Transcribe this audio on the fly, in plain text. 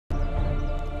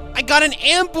I got an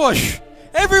ambush!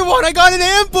 Everyone, I got an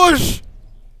ambush!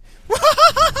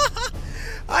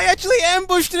 I actually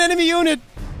ambushed an enemy unit!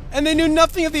 And they knew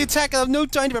nothing of the attack. I have no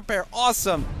time to prepare.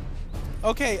 Awesome.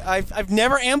 Okay, I've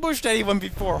never ambushed anyone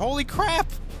before. Holy crap!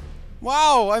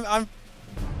 Wow,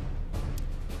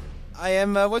 I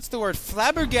am, what's the word?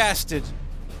 Flabbergasted.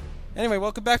 Anyway,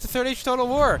 welcome back to Third Age Total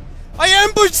War. I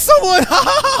ambushed someone!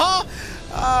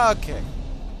 Okay.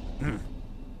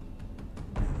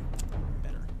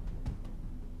 Better.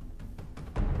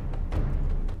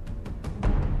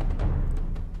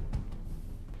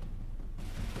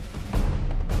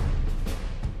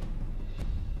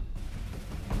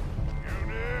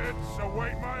 Units,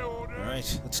 await my orders.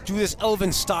 Alright, let's do this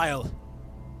elven style.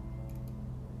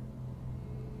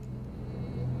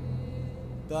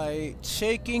 By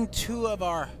taking 2 of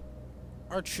our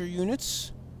archer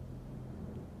units,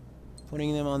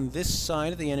 putting them on this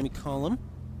side of the enemy column.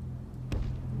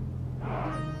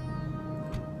 Alright,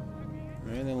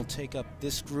 then we'll take up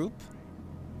this group.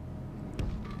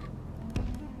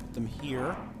 Put them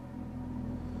here.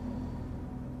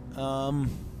 Well,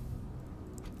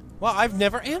 I've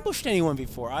never ambushed anyone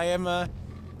before. I'm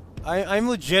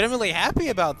legitimately happy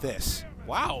about this.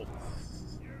 Wow.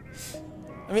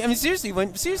 I mean, seriously,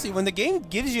 when the game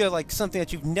gives you like something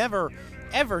that you've never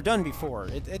ever done before,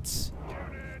 it's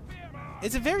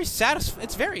a very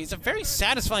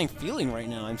satisfying feeling right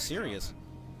now. I'm serious.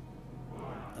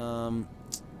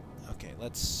 Okay,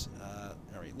 let's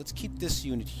all right, let's keep this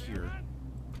unit here.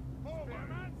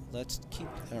 Let's do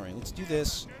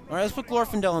this. All right, let's put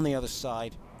Glorfindel on the other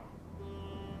side.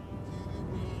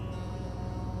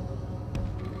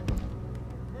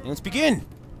 And let's begin.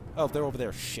 Oh, they're over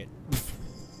there. Shit.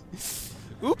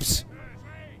 Oops.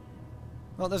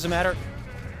 Well, it doesn't matter.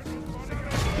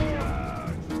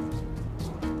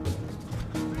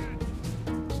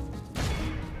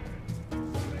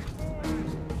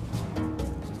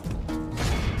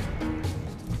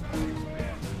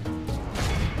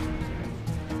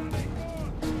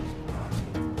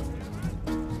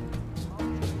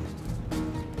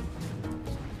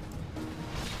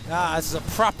 Ah, this is a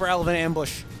proper elven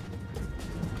ambush.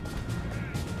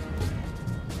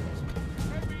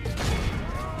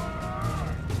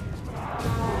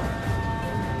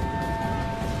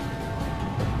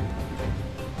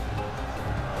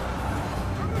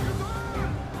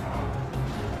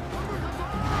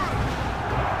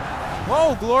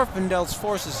 Whoa, Glorfindel's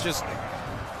forces just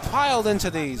piled into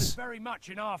these. Very much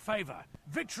in our favor.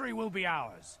 Victory will be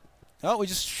ours. Oh, we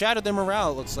just shattered their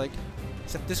morale, it looks like.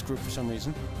 Except this group for some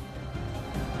reason.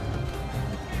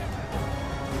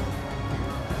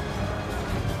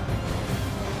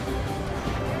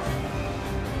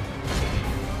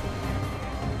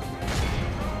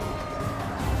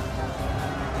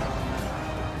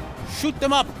 Shoot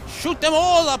them up! Shoot them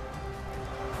all up!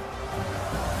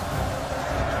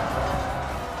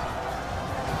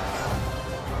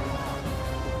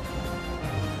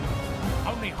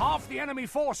 Only half the enemy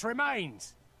force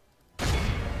remains.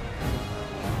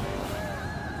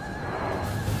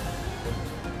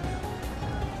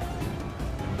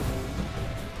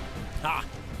 Ah!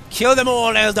 Kill them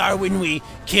all, Eldar Winwy!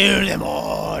 Kill them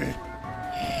all!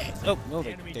 Yes. Oh, no,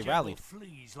 they rallied.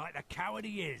 Flees like the coward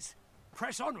he is.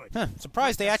 Press onward. Huh,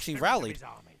 surprised they actually rallied,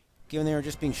 given they were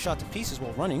just being shot to pieces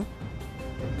while running.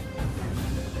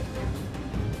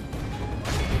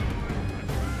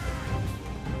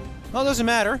 Well, it doesn't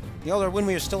matter. The Eldar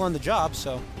Winwy are still on the job,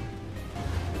 so...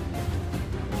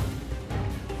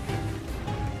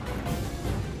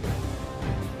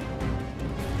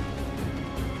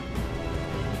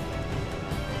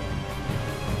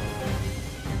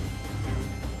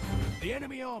 The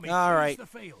enemy army all right, the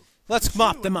field. let's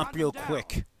mop them up real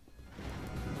quick.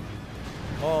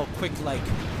 Oh, quick like.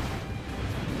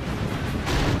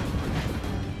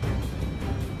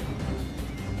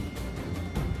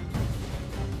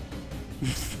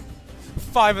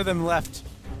 Five of them left.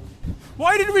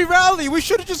 Why did we rally? We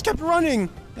should have just kept running.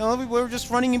 You know, we were just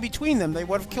running in between them. They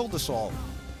would have killed us all.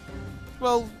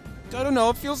 Well, I don't know.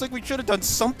 It feels like we should have done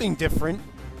something different.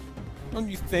 Don't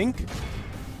you think?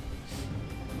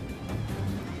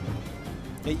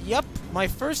 Yep, my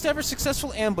first ever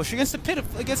successful ambush against the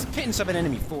pittance of an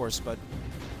enemy force, but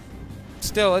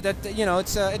still, that you know,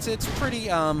 it's pretty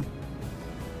awesome.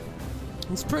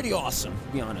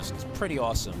 To be honest, it's pretty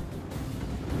awesome.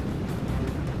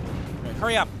 Right,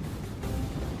 hurry up,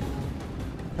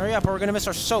 or we're gonna miss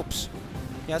our soaps.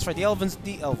 Yeah, that's right. The elves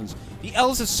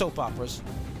have soap operas.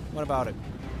 What about it?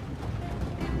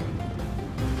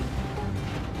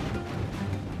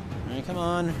 All right, come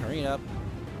on, hurry up.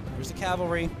 Where's the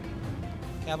cavalry?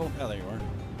 Oh, there you are.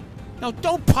 No,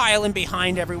 don't pile in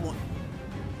behind everyone.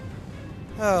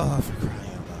 Oh, for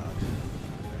crying out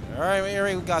loud.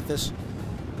 Alright, we got this.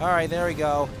 Alright, there we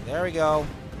go. There we go.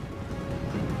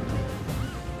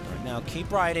 Right, now,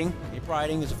 keep riding. Keep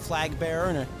riding. There's a flag bearer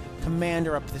and a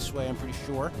commander up this way, I'm pretty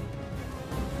sure.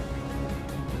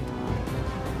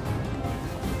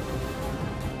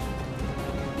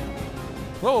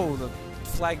 Whoa, the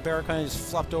flag bearer kind of just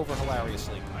flopped over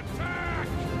hilariously. Attack!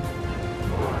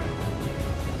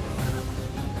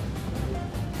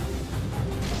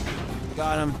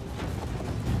 Got him.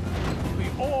 Be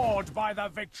awed by the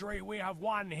victory we have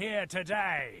won here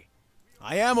today.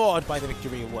 I am awed by the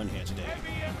victory we won here today.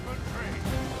 Heavy infantry.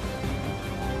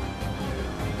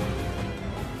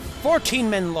 14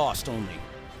 men lost only.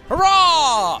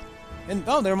 Hurrah! And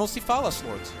oh, they're mostly Phallus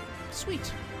lords.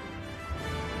 Sweet.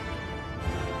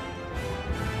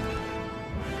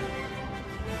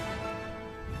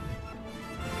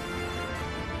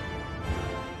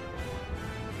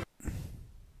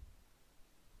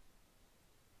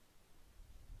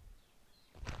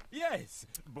 Yes,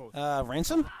 both.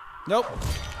 Ransom? Nope.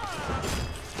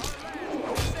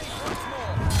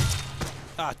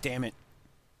 Ah, damn it.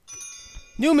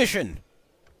 New mission.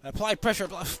 Apply pressure.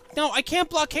 No, I can't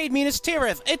blockade Minas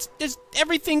Tirith. It's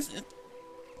everything's.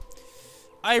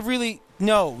 I really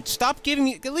no. Stop giving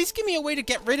me. At least give me a way to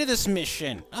get rid of this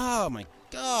mission. Oh my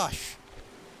gosh.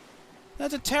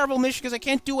 That's a terrible mission because I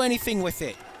can't do anything with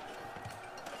it.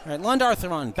 All right,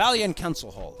 Londartheron, Balian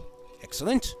Council Hall.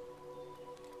 Excellent.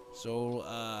 So,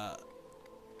 I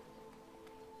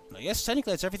guess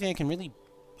technically that's everything I can really,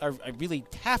 I really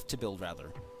have to build, rather.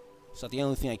 It's not the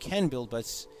only thing I can build, but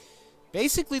it's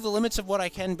basically the limits of what I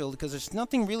can build, because there's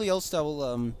nothing really else that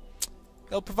will,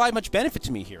 that'll provide much benefit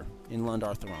to me here in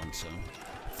Londartheron, so.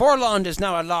 Forlond is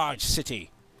now a large city.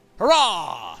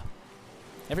 Hurrah!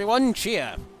 Everyone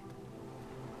cheer.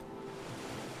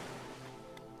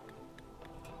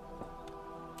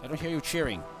 I don't hear you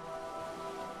cheering.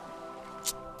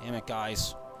 Damn it,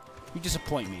 guys. You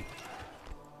disappoint me.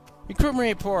 Recruitment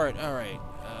report. Alright.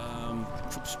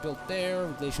 Troops built there.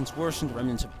 Relations worsened. The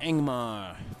remnants of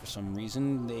Angmar. For some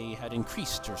reason, they had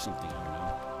increased or something. I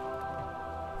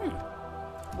don't know.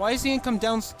 Why is the income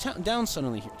down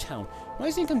suddenly here? Why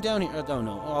is the income down here? Oh,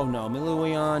 no. Oh, no.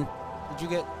 Miluion. Did you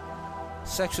get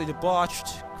sexually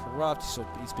debauched? Corrupt. So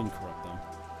he's been corrupt,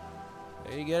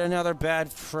 though. You get another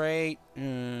bad freight.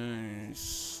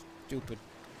 Stupid.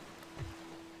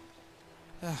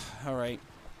 Alright.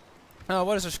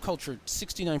 What is this culture?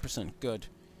 69%. Good.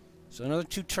 So another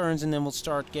 2 turns and then we'll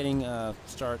start getting,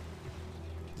 start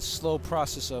the slow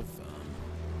process of,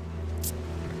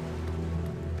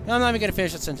 No, I'm not even gonna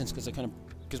finish that sentence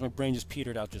because my brain just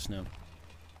petered out just now.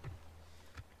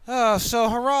 So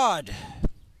Harad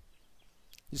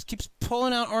just keeps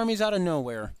pulling out armies out of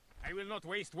nowhere. I will not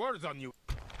waste words on you,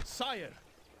 sire.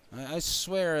 I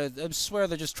swear they're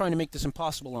just trying to make this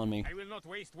impossible on me. I will not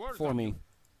waste words for on me. You.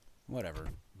 Whatever.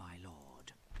 My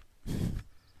lord.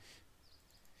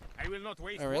 I will not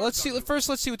waste. All right, let's see. First,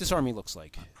 let's see what this army looks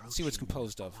like. Let's see what it's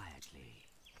composed of.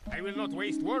 I will not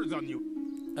waste words on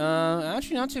you.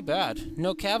 Actually, not too bad.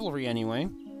 No cavalry anyway.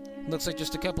 Looks like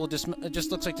just a couple of just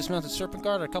looks like dismounted serpent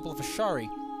guard, or a couple of Ashari.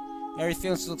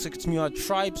 Everything else looks like it's Muad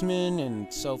tribesmen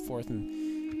and so forth.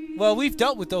 And well, we've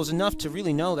dealt with those enough to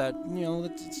really know that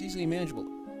it's easily manageable.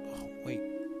 Oh wait,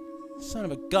 son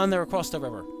of a gun! They're across the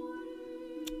river.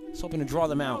 I was hoping to draw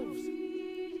them out.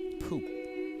 Poop.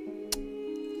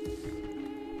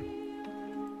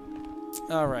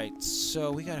 All right,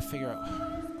 so we gotta figure out.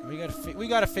 We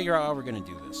gotta figure out how we're gonna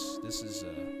do this. This is All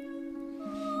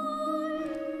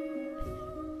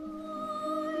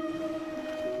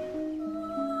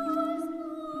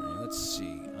right, let's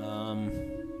see. All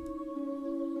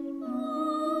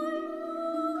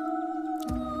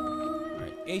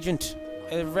right, Agent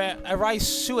Arise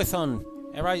Suethon.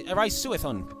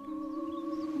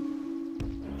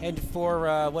 Head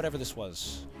for, whatever this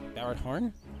was. Barrett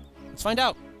Horn? Let's find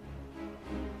out.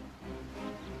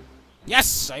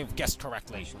 Yes! I've guessed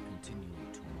correctly.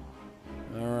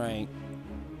 Alright.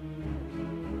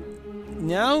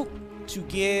 Now, to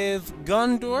give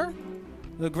Gondor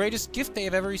the greatest gift they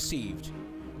have ever received.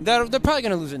 They're probably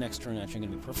going to lose it next turn, actually, I'm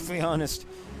going to be perfectly honest.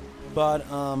 But,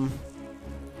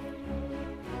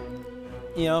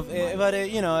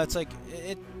 it's like,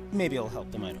 maybe it'll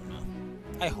help them, I don't know.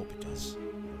 I hope it does.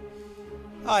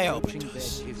 I hope it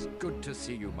does. It's good to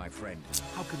see you, my friend.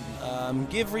 How can we...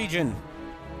 give region.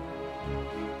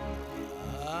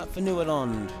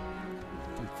 Fanueland.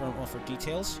 Confirm offer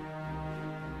details.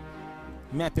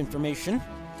 Map information.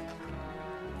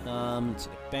 It's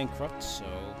bankrupt, so...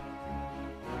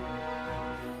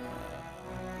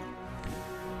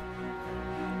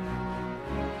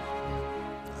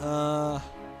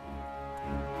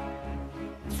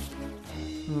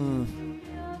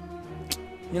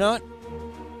 You know what?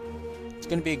 It's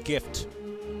gonna be a gift.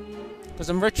 Because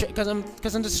I'm rich. Because I'm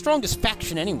the strongest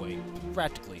faction anyway,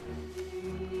 practically.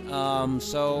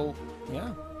 So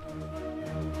yeah.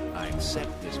 I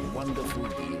accept this wonderful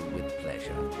deal with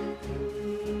pleasure.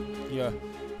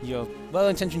 Your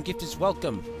well-intentioned gift is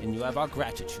welcome, and you have our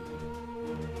gratitude.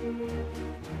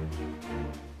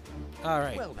 All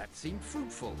right. Well, that seemed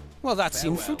fruitful. Well, that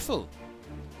seemed fruitful.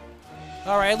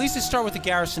 All right. At least they start with the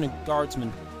garrison of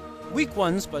guardsmen. Weak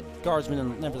ones, but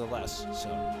guardsmen nevertheless. So.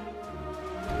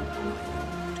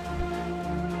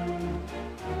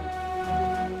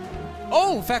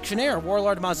 Oh, factionaire,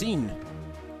 Warlord Mazin.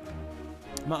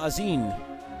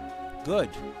 Good.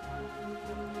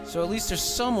 So at least there's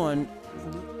someone.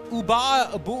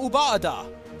 Ubaada,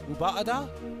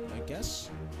 I guess.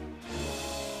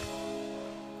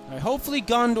 All right, hopefully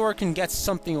Gondor can get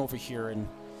something over here and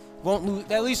won't lose.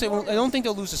 At least they won't. I don't think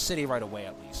they'll lose a city right away.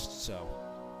 At least so.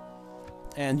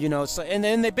 And you know, so and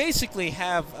then they basically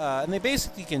have, and they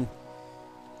basically can.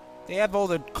 They have all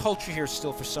the culture here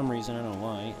still for some reason. I don't know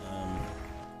why.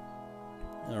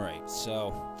 All right,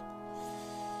 so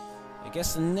I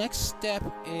guess the next step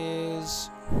is.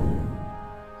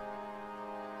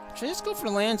 Should I just go for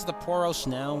the lands of the Poros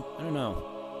now? I don't know.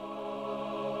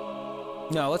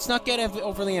 No, let's not get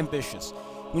overly ambitious.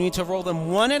 We need to roll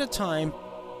them one at a time,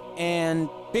 and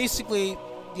basically,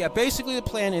 yeah, basically the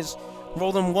plan is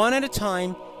roll them one at a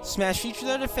time, smash each of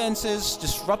their defenses,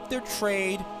 disrupt their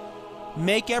trade,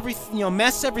 make everything, you know,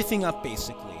 mess everything up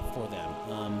basically for them.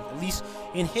 At least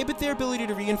inhibit their ability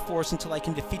to reinforce until I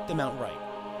can defeat them outright.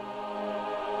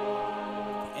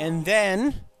 And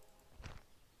then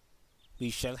we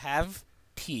shall have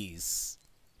peace.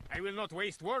 I will not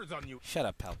waste words on you. Shut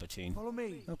up, Palpatine. Follow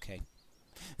me. Okay.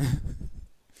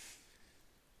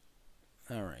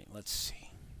 All right, let's see.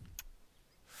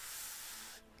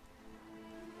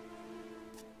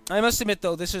 I must admit,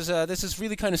 though, this is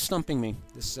really kind of stumping me.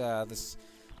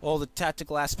 All the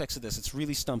tactical aspects of this, it's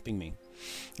really stumping me.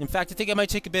 In fact, I think I might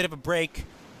take a bit of a break,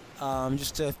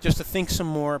 just to think some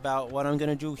more about what I'm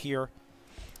gonna do here,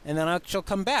 and then I shall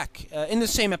come back in the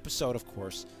same episode, of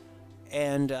course,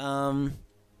 and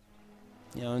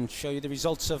you know, and show you the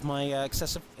results of my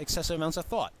excessive amounts of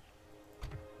thought.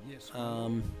 Yes.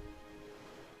 In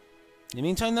the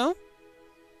meantime, though,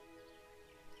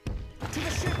 To the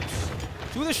ships!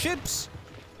 to the ships!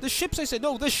 The ships, I said.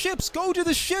 No, the ships! Go to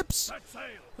the ships! Set sail!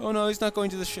 Oh no, he's not going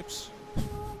to the ships.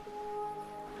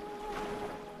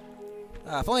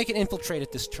 If only I can infiltrate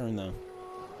it this turn, though.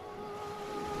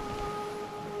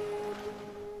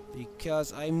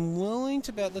 Because I'm willing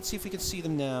to bet... Let's see if we can see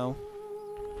them now.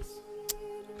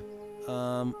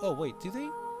 Oh, wait, do they?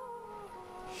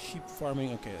 Sheep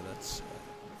farming, okay, that's...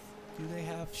 do they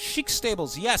have... Sheik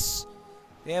stables, yes!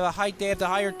 They have they have the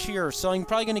higher tier, so I'm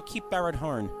probably going to keep Barad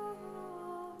Harn.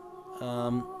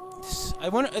 I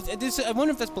wonder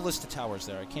if that's ballista towers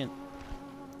there. I can't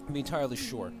be entirely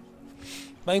sure.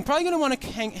 But I'm probably going to want to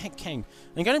hang.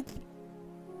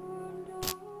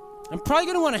 I'm probably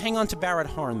going to want to hang on to Barad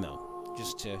Harn though,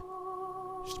 just to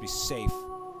be safe.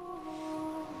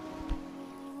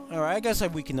 All right, I guess I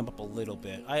weakened them up a little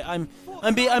bit. I'm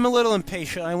a little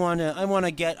impatient. I want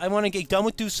to get done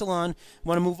with Dusulan.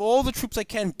 Want to move all the troops I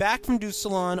can back from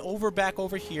Dusulan back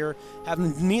over here. Have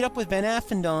them meet up with Ben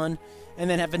Affandon, and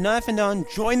then have Ben Affandon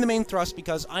join the main thrust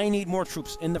because I need more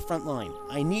troops in the front line.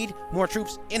 I need more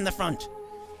troops in the front.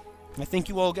 I think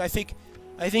you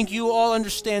all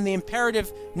understand the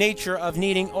imperative nature of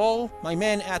needing all my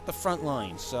men at the front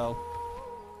line. So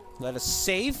let us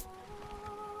save.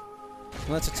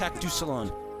 Let's attack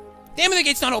Dusulan. Damn it, the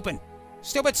gate's not open!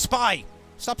 Stupid spy!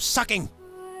 Stop sucking!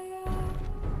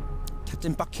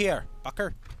 Captain Bakir.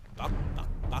 Bakr?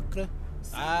 Bakr?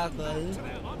 I don't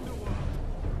know.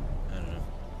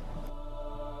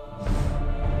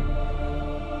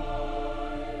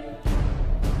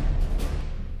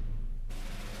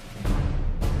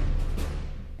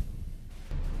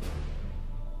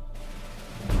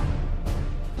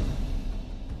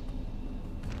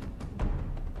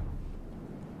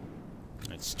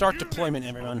 Start deployment,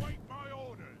 everyone.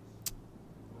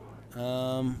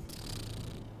 Now,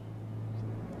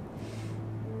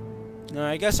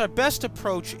 I guess our best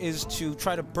approach is to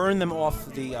try to burn them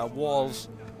off the walls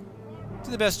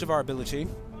to the best of our ability.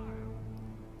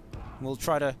 We'll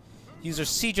try to use our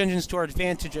siege engines to our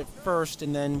advantage at first,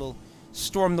 and then we'll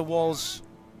storm the walls.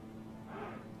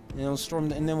 And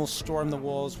then we'll storm the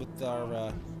walls with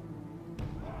our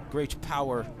great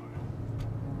power.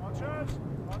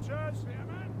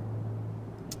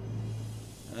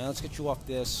 Let's get you off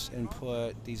this and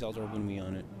put these Elder Winmi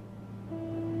on it.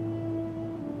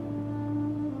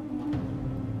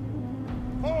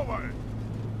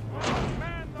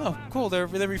 cool. They're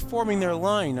reforming their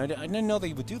line. I didn't know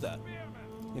they would do that.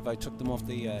 If I took them off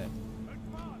the... Okay,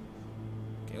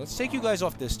 let's take you guys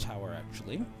off this tower,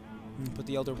 actually. And put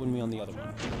the Elder Windmill on the other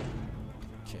one.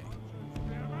 Okay.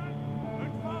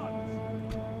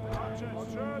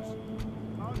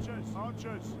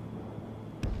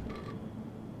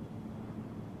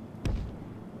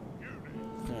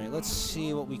 Alright, let's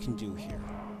see what we can do here.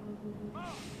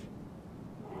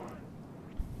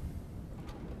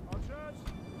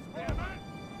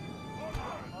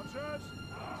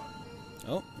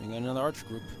 Oh, we got another archer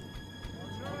group.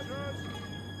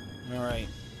 Alright.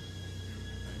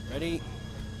 Ready?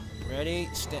 Ready?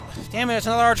 Damn it, it's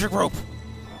another archer group!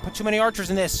 Put too many archers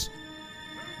in this.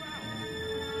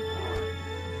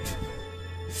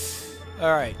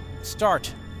 Alright,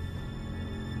 start.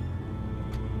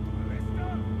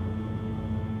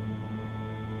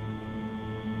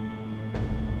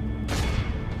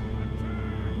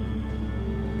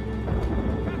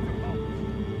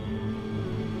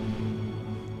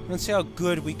 Let's see how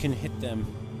good we can hit them.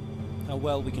 How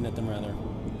well we can hit them, rather.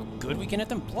 How good we can hit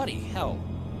them? Bloody hell.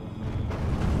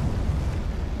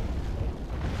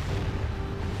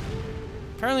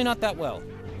 Apparently not that well.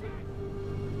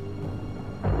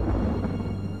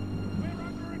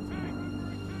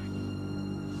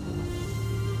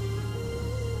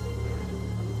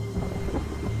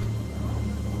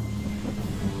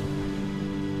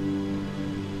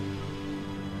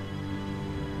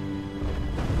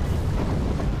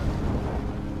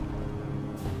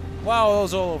 Wow, that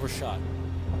was all overshot.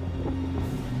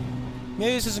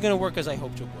 Maybe this isn't going to work as I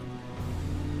hoped it would.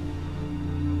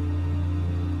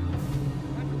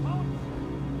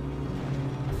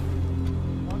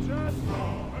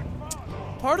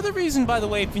 Part of the reason, by the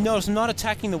way, if you notice, I'm not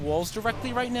attacking the walls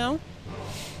directly right now.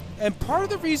 And part of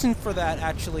the reason for that,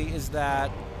 actually, is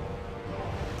that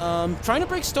trying to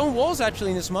break stone walls,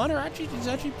 actually, in this mod is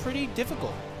actually pretty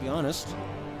difficult, to be honest.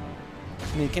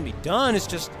 I mean, it can be done, it's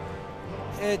just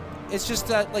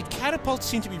that, like, catapults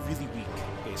seem to be really weak,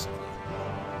 basically.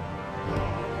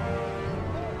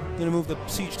 I'm gonna move the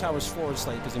siege towers forward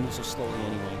slightly because they move so slowly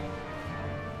anyway.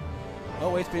 Oh,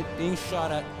 wait, it's being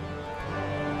shot at.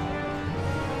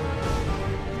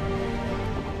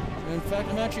 In fact,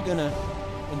 I'm actually gonna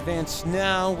advance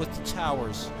now with the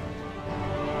towers.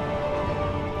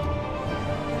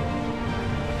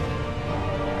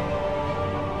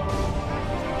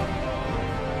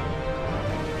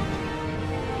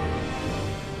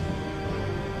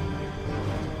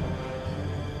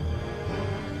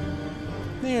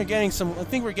 I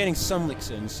think we're getting some licks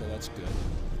in, so that's good.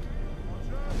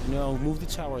 No, move the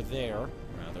tower there,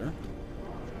 rather.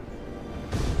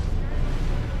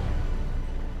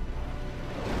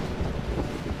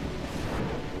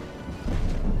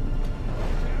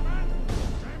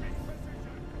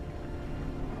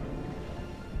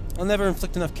 I'll never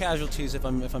inflict enough casualties if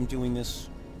I'm doing this,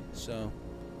 so.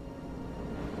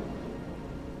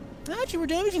 Actually, we're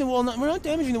damaging the wall. We're not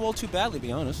damaging the wall too badly, to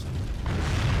be honest.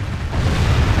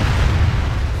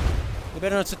 They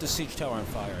better not set the siege tower on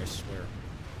fire, I swear.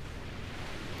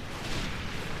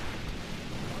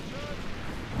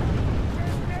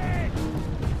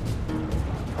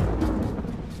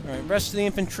 Alright, rest of the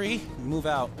infantry, move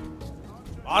out.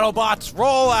 Autobots,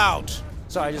 roll out!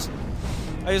 Sorry,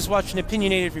 I just watched an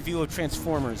opinionated review of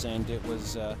Transformers, and it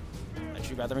was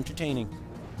actually rather entertaining.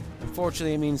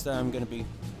 Unfortunately, it means that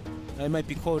I might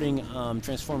be quoting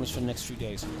Transformers for the next few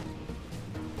days.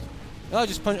 Oh, I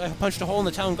punched a hole in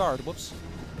the town guard. Whoops.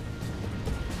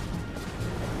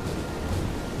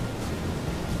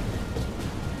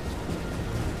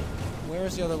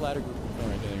 Where's the other ladder group? Oh,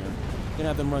 right there. Gonna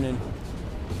have them run in.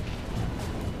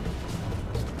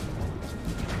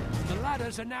 The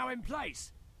ladders are now in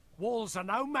place. Walls are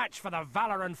no match for the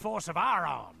valor and force of our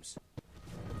arms.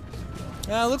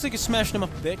 Looks like you're smashing them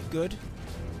up a bit. Good.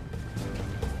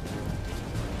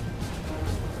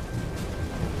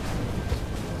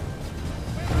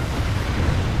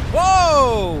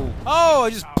 Whoa! Oh, I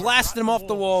just blasted him off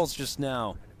the walls just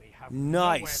now.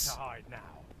 Nice.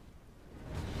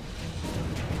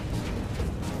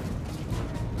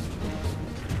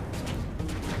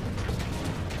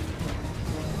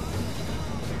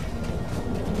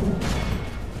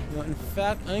 In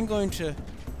fact, I'm going to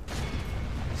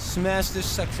smash this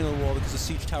section of the wall because the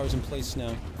siege tower is in place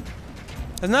now.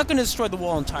 I'm not going to destroy the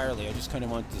wall entirely. I just kind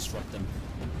of want to disrupt them.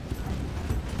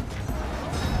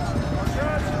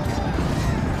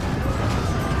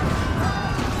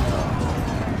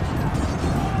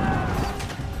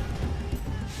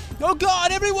 Oh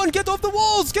God! Everyone, get off the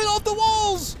walls! Get off the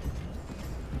walls!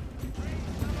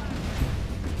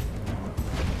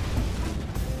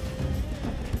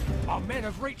 A men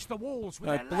have reached the walls with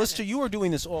Alright, their Ballista, ladders. you are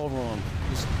doing this all wrong.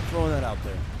 Just throwing that out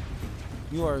there.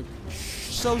 You are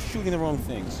so shooting the wrong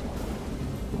things.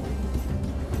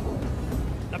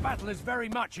 The battle is very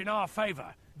much in our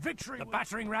favor. Victory. The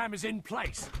battering ram is in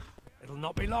place. It'll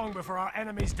not be long before our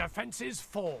enemy's defenses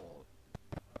fall.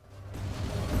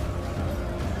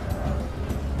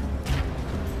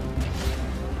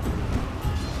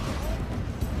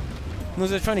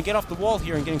 They're trying to get off the wall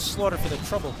here and getting slaughtered for their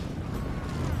trouble.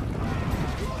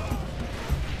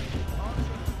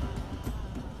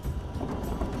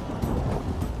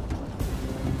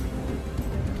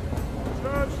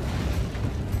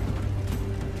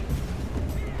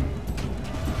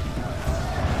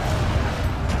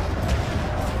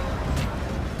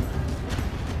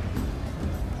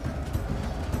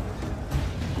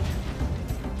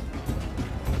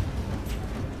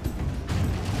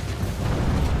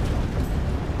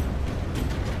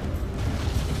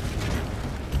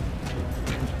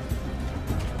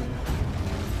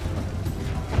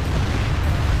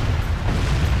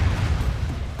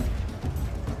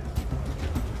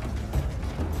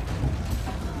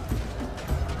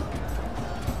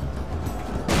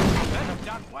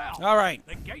 All right.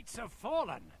 The gates have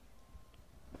fallen.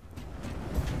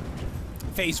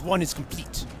 Phase 1 is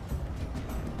complete.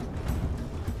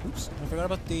 Oops, I forgot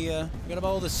about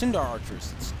all the Sindar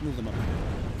archers. Let's move them up.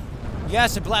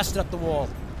 Yes, it blasted up the wall.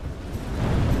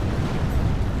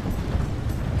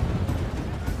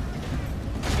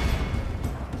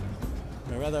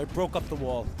 Or rather, I broke up the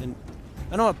wall. Then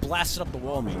I don't know what blasted up the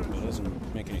wall means, but it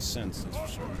doesn't make any sense. That's for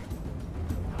sure.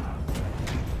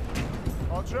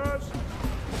 Archers!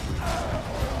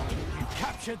 You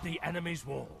captured the enemy's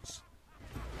walls.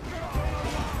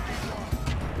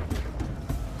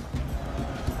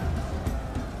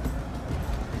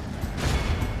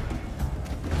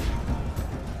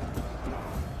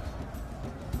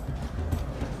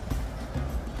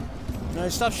 No,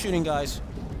 stop shooting, guys.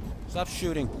 Stop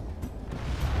shooting.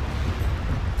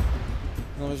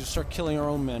 Otherwise, just start killing our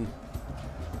own men.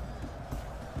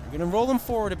 We're gonna roll them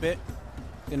forward a bit.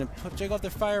 Gonna take off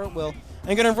their fire at will.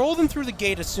 I'm gonna roll them through the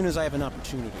gate as soon as I have an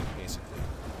opportunity, basically.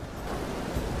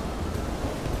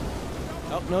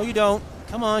 Oh, no you don't.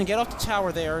 Come on, get off the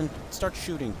tower there and start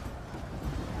shooting.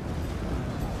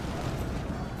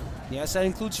 Yes, that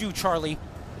includes you, Charlie.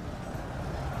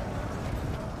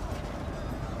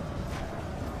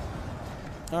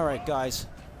 Alright, guys.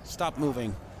 Stop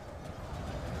moving.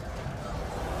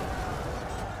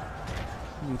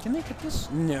 Can they get this?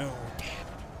 No. Damn.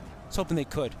 I was hoping they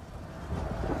could.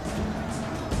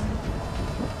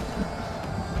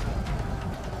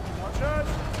 Archers!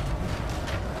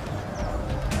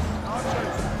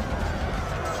 Archers!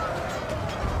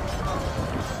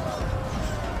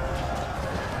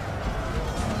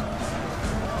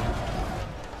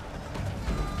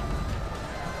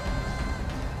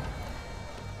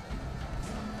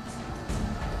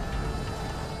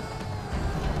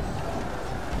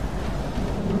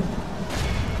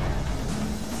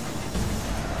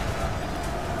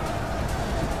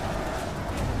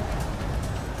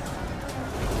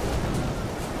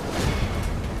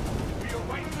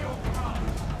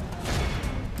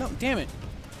 No, damn it.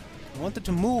 I want them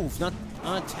to move, not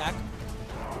attack.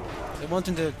 I want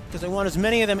them to, because I want as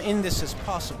many of them in this as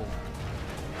possible.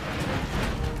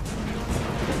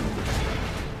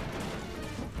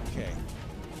 Okay.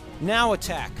 Now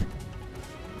attack.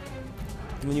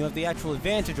 When you have the actual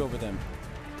advantage over them.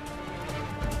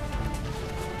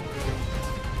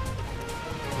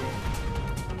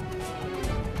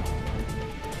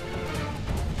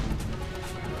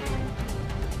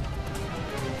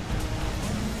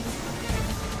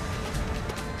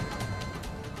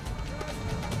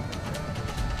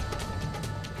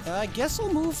 I guess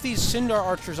I'll move these Sindar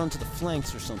archers onto the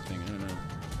flanks or something. I don't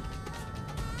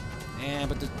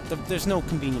know. But there's no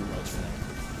convenient roads for that.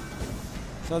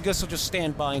 So I guess I'll just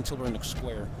stand by until we're in the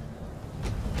square.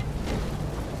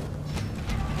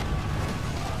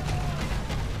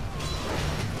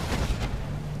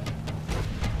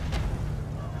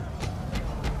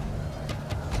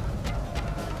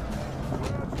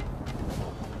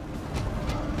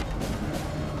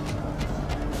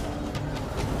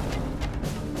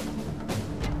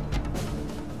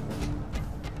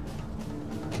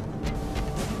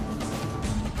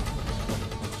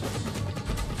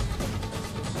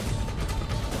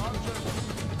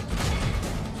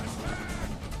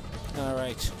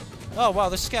 Alright. Oh, wow,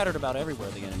 they're scattered about everywhere,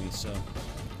 the enemies, so...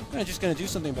 I'm just gonna do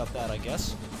something about that, I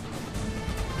guess.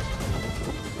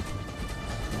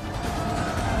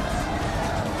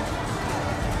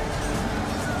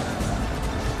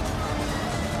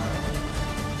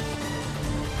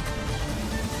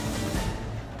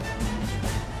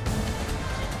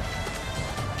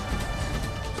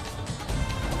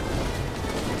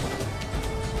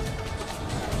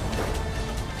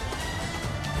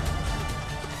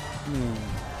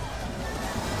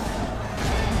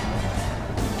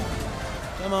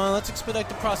 expedite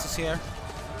the process here.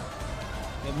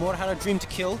 We have more How to Dream to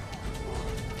kill.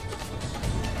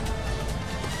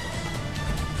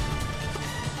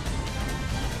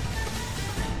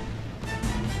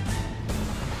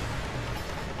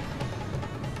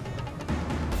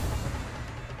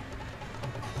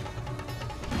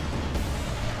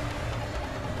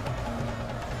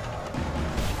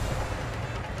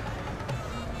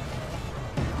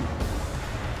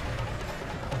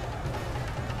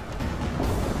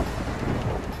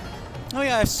 Oh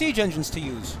yeah, I have siege engines to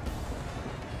use.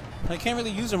 I can't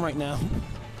really use them right now.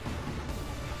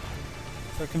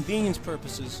 For convenience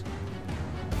purposes.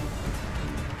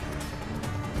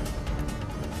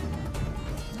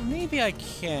 Maybe I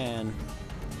can.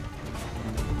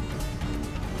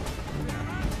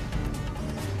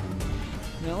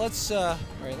 Now let's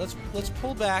alright, let's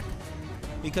pull back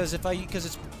because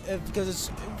it's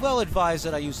well advised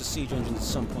that I use the siege engines at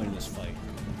some point in this fight.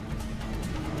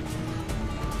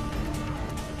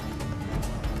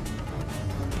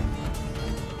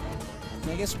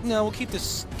 I guess, no, we'll keep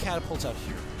this catapults out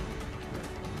here.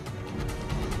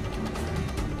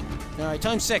 Alright,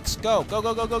 time 6. Go! Go,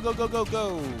 go, go, go, go, go, go,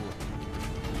 go!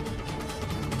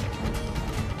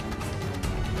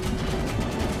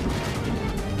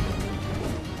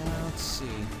 Let's see.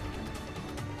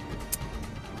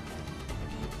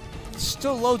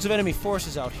 Still loads of enemy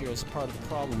forces out here as a part of the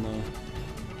problem, though.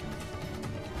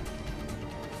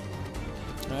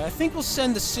 Alright, I think we'll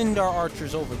send the Sindar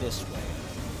archers over this way.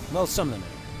 Well, some of them.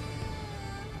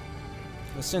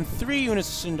 We'll send 3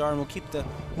 units to Sindar, and we'll keep the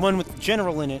one with the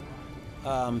general in it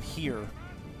here.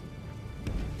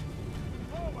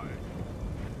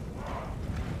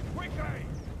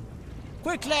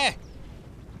 Quickly!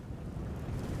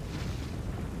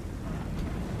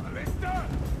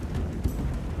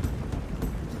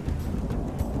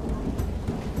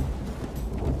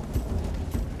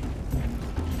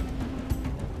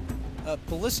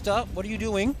 Ballista, what are you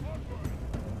doing?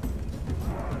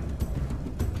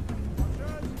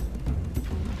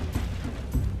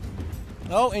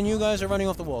 Oh, and you guys are running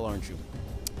off the wall, aren't you?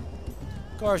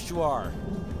 Of course you are.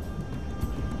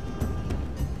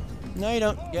 No, you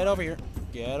don't. Get over here.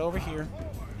 Get over here.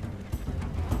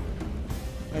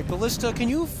 Alright, Ballista, can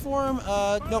you form,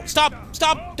 no, stop!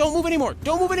 Stop! Don't move anymore!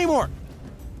 Don't move anymore!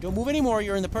 Don't move anymore,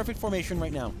 you're in the perfect formation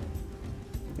right now.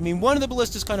 I mean, one of the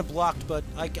ballistas kind of blocked, but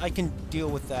I can deal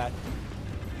with that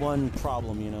one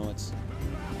problem, you know, it's...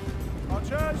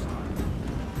 Archers!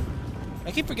 I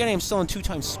keep forgetting I'm still on 2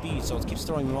 times speed, so it keeps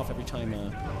throwing me off every time,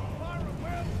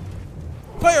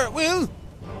 Fire at will!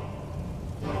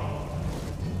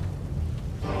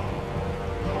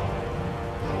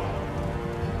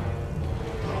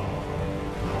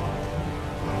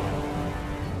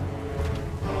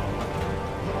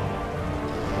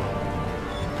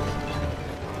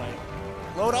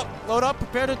 Load up,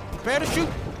 prepare to shoot!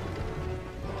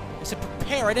 I said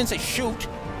prepare, I didn't say shoot!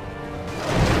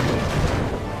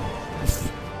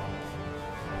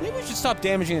 Maybe we should stop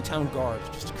damaging the town guard,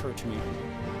 it just occurred to me.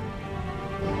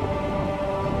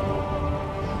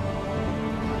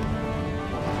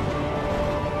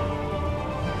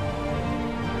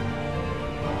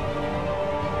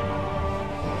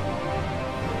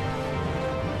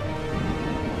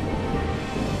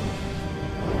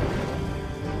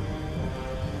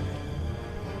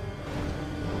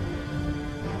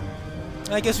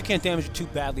 I guess we can't damage it too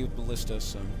badly with ballistas,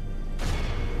 so...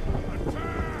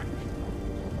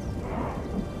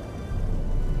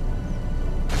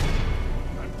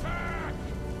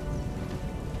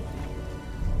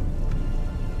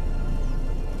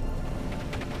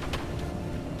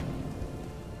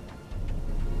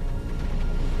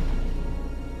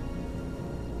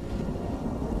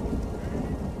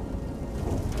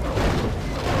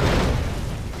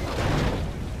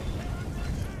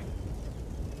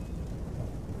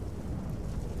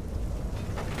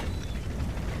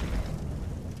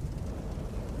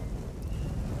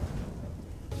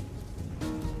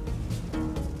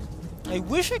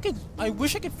 I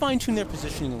wish I could fine-tune their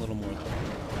positioning a little more,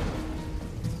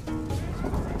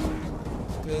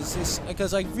 though.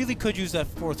 Because I really could use that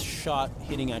 4th shot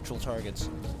hitting actual targets.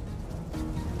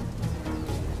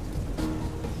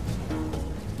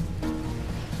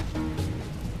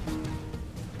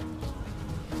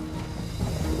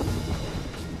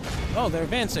 Oh, they're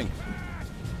advancing.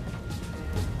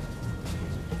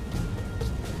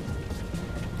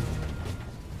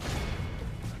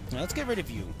 Now let's get rid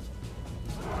of you.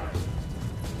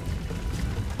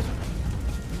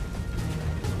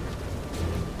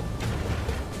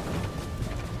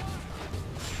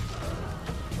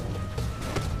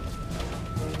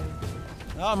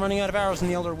 Oh, I'm running out of arrows in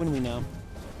the Elder Winry now.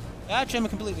 Actually, I'm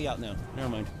completely out now. Never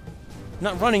mind.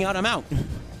 Not running out, I'm out.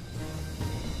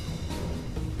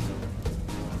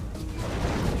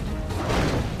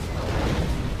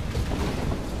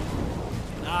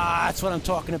 Ah, that's what I'm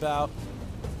talking about.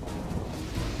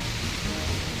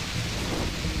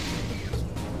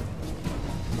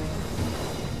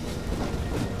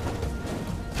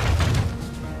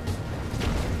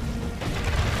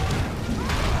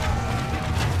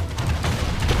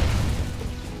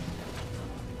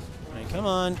 Alright, come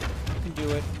on. You can do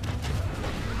it.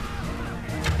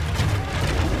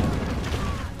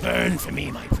 Burn for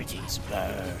me, my pretties.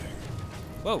 Burn.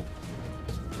 Whoa.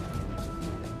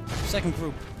 Second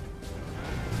group.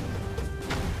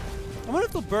 I wonder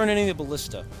if they'll burn any of the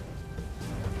ballista.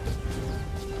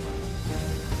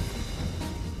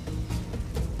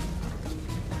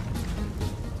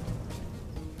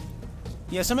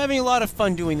 Yes, I'm having a lot of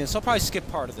fun doing this. I'll probably skip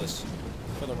part of this,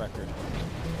 for the record.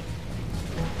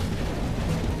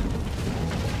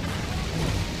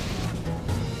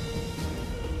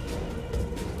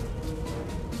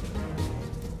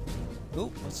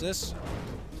 Ooh, what's this?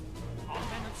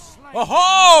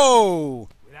 Oh-ho!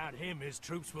 Without him, his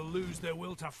troops will lose their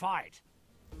will to fight.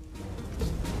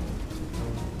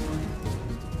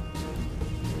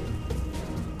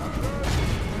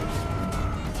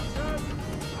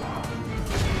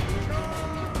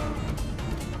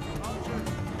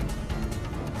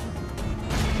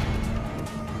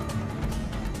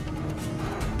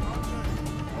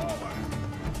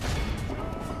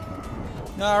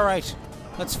 All right,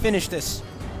 let's finish this.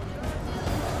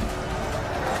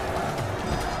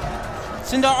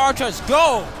 Sindar archers,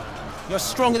 go! You're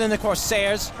stronger than the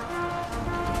Corsairs.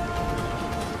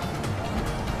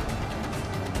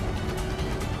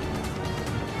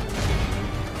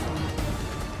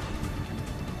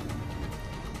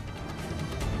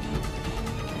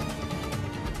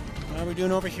 How are we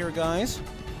doing over here, guys?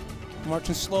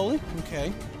 Marching slowly?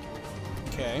 Okay.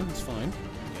 Okay, that's fine.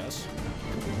 Yes.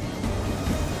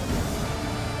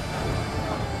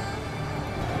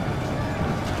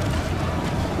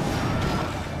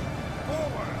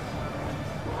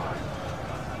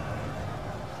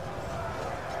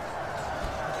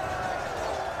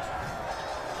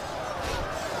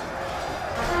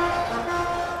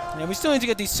 Yeah, we still need to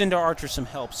get these Sindar archers some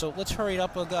help, so let's hurry it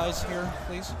up, guys, here,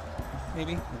 please.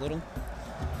 Maybe a little.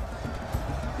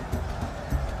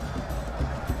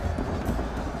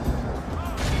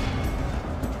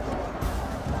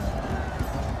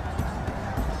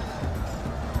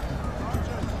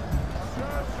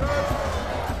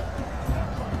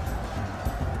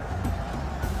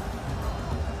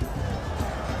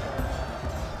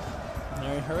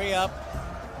 Alright, hurry up.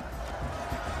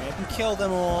 I can kill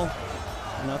them all.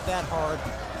 Not that hard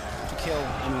to kill,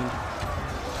 I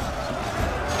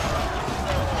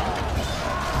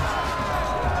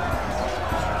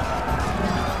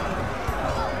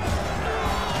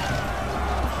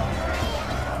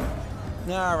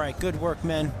mean. Alright, good work,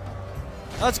 men.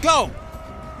 Let's go!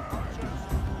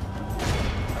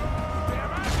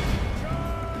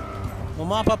 We'll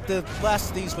mop up the last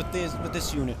of these with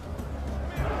this unit.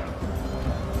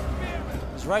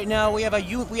 Because right now we have a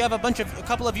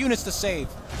couple of units to save.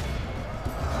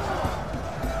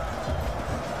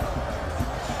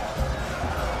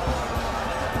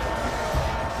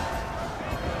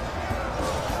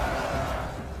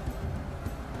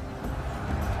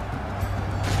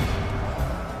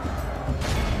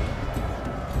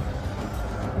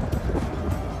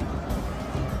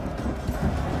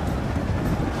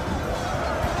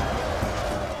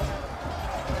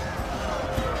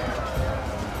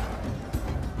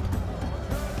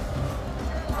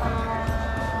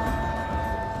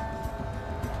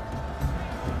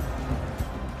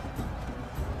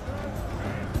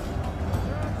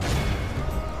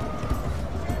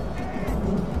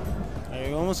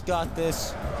 Almost got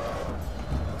this.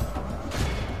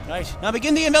 Right, now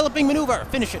begin the enveloping maneuver.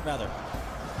 Finish it, rather.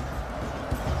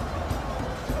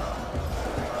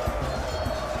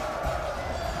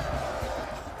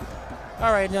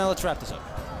 All right, now let's wrap this up.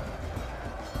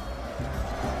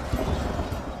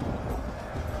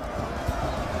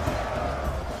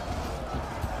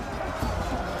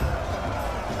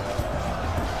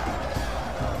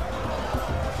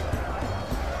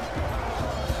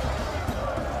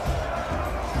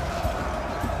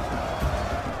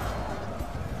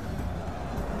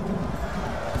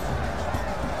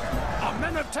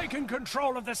 Taken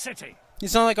control of the city.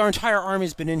 It's not like our entire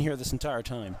army's been in here this entire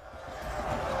time.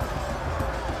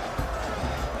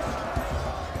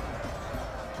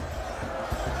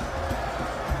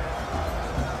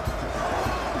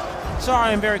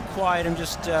 Sorry, I'm very quiet. I'm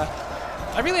just,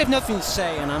 I really have nothing to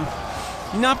say, and I'm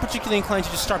not particularly inclined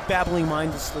to just start babbling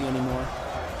mindlessly anymore.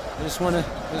 I just want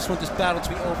this battle to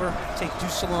be over, take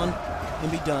Dusulan,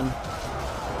 and be done.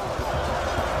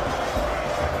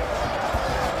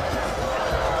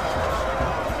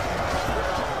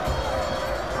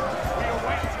 We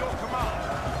await your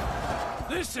command.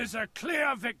 This is a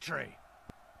clear victory.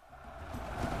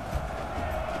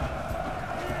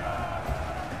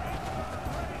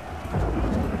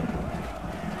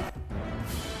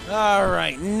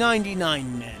 Alright,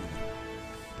 99 men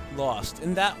lost.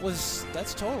 And that's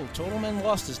total. Total men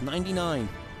lost is 99.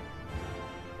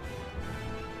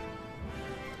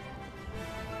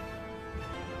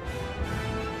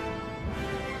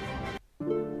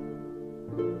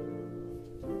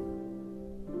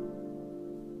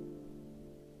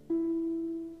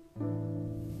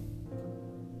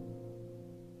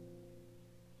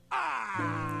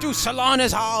 Dusulan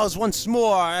is ours once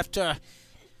more after,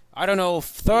 I don't know,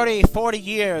 30, 40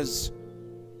 years.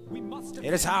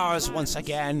 It is ours once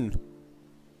again.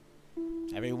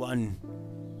 Everyone,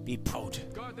 be proud.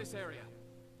 Guard this area.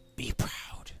 Be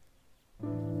proud.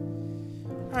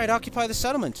 Alright, occupy the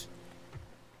settlement.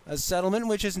 A settlement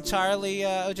which is entirely,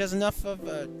 which has enough of,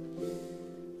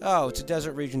 oh, it's a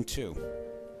desert region too.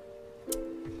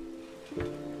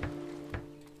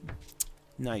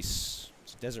 Nice.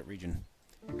 It's a desert region.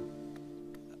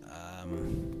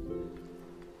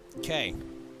 Okay.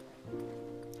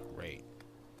 Great.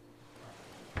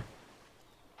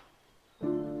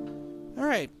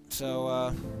 Alright,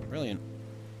 so, brilliant.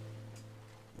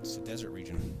 It's a desert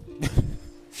region.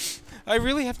 I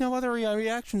really have no other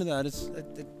reaction to that.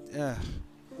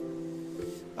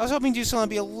 I was hoping Dusulan would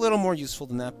be a little more useful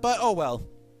than that, but oh well.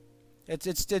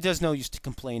 There's no use to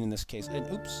complain in this case. And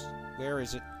oops, where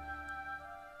is it?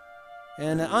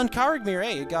 And on Karagmir,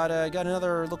 hey, it got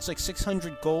another, looks like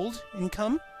 600 gold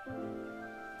income.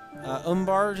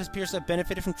 Umbar just appears to have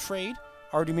benefited from trade.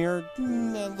 Ardemir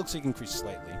looks like increased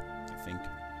slightly, I think.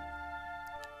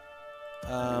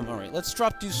 Alright, let's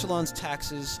drop Dusulan's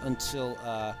taxes until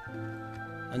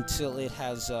it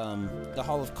has the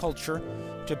Hall of Culture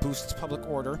to boost its public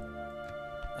order.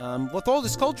 With all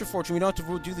this culture fortune, we don't have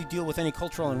to really deal with any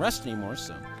cultural unrest anymore,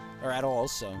 so, or at all,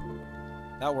 so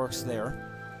that works there.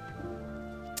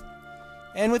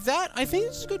 And with that, I think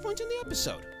this is a good point in the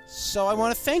episode. So I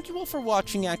want to thank you all for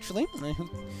watching, actually.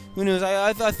 Who knows,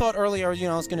 I thought earlier, you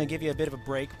know, I was going to give you a bit of a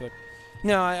break, but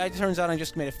no, it turns out I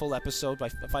just made a full episode by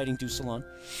fighting Dusulan.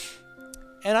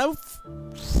 And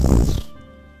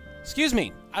excuse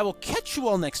me, I will catch you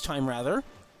all next time, rather.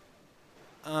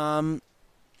 When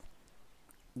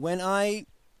I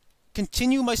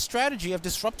continue my strategy of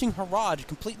disrupting Harad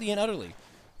completely and utterly.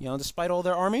 You know, despite all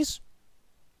their armies.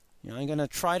 You know, I'm going to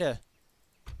try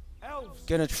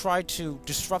to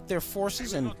disrupt their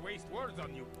forces and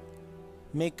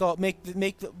make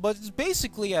what's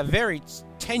basically a very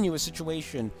tenuous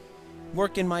situation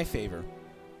work in my favor.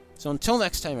 So until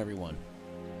next time, everyone.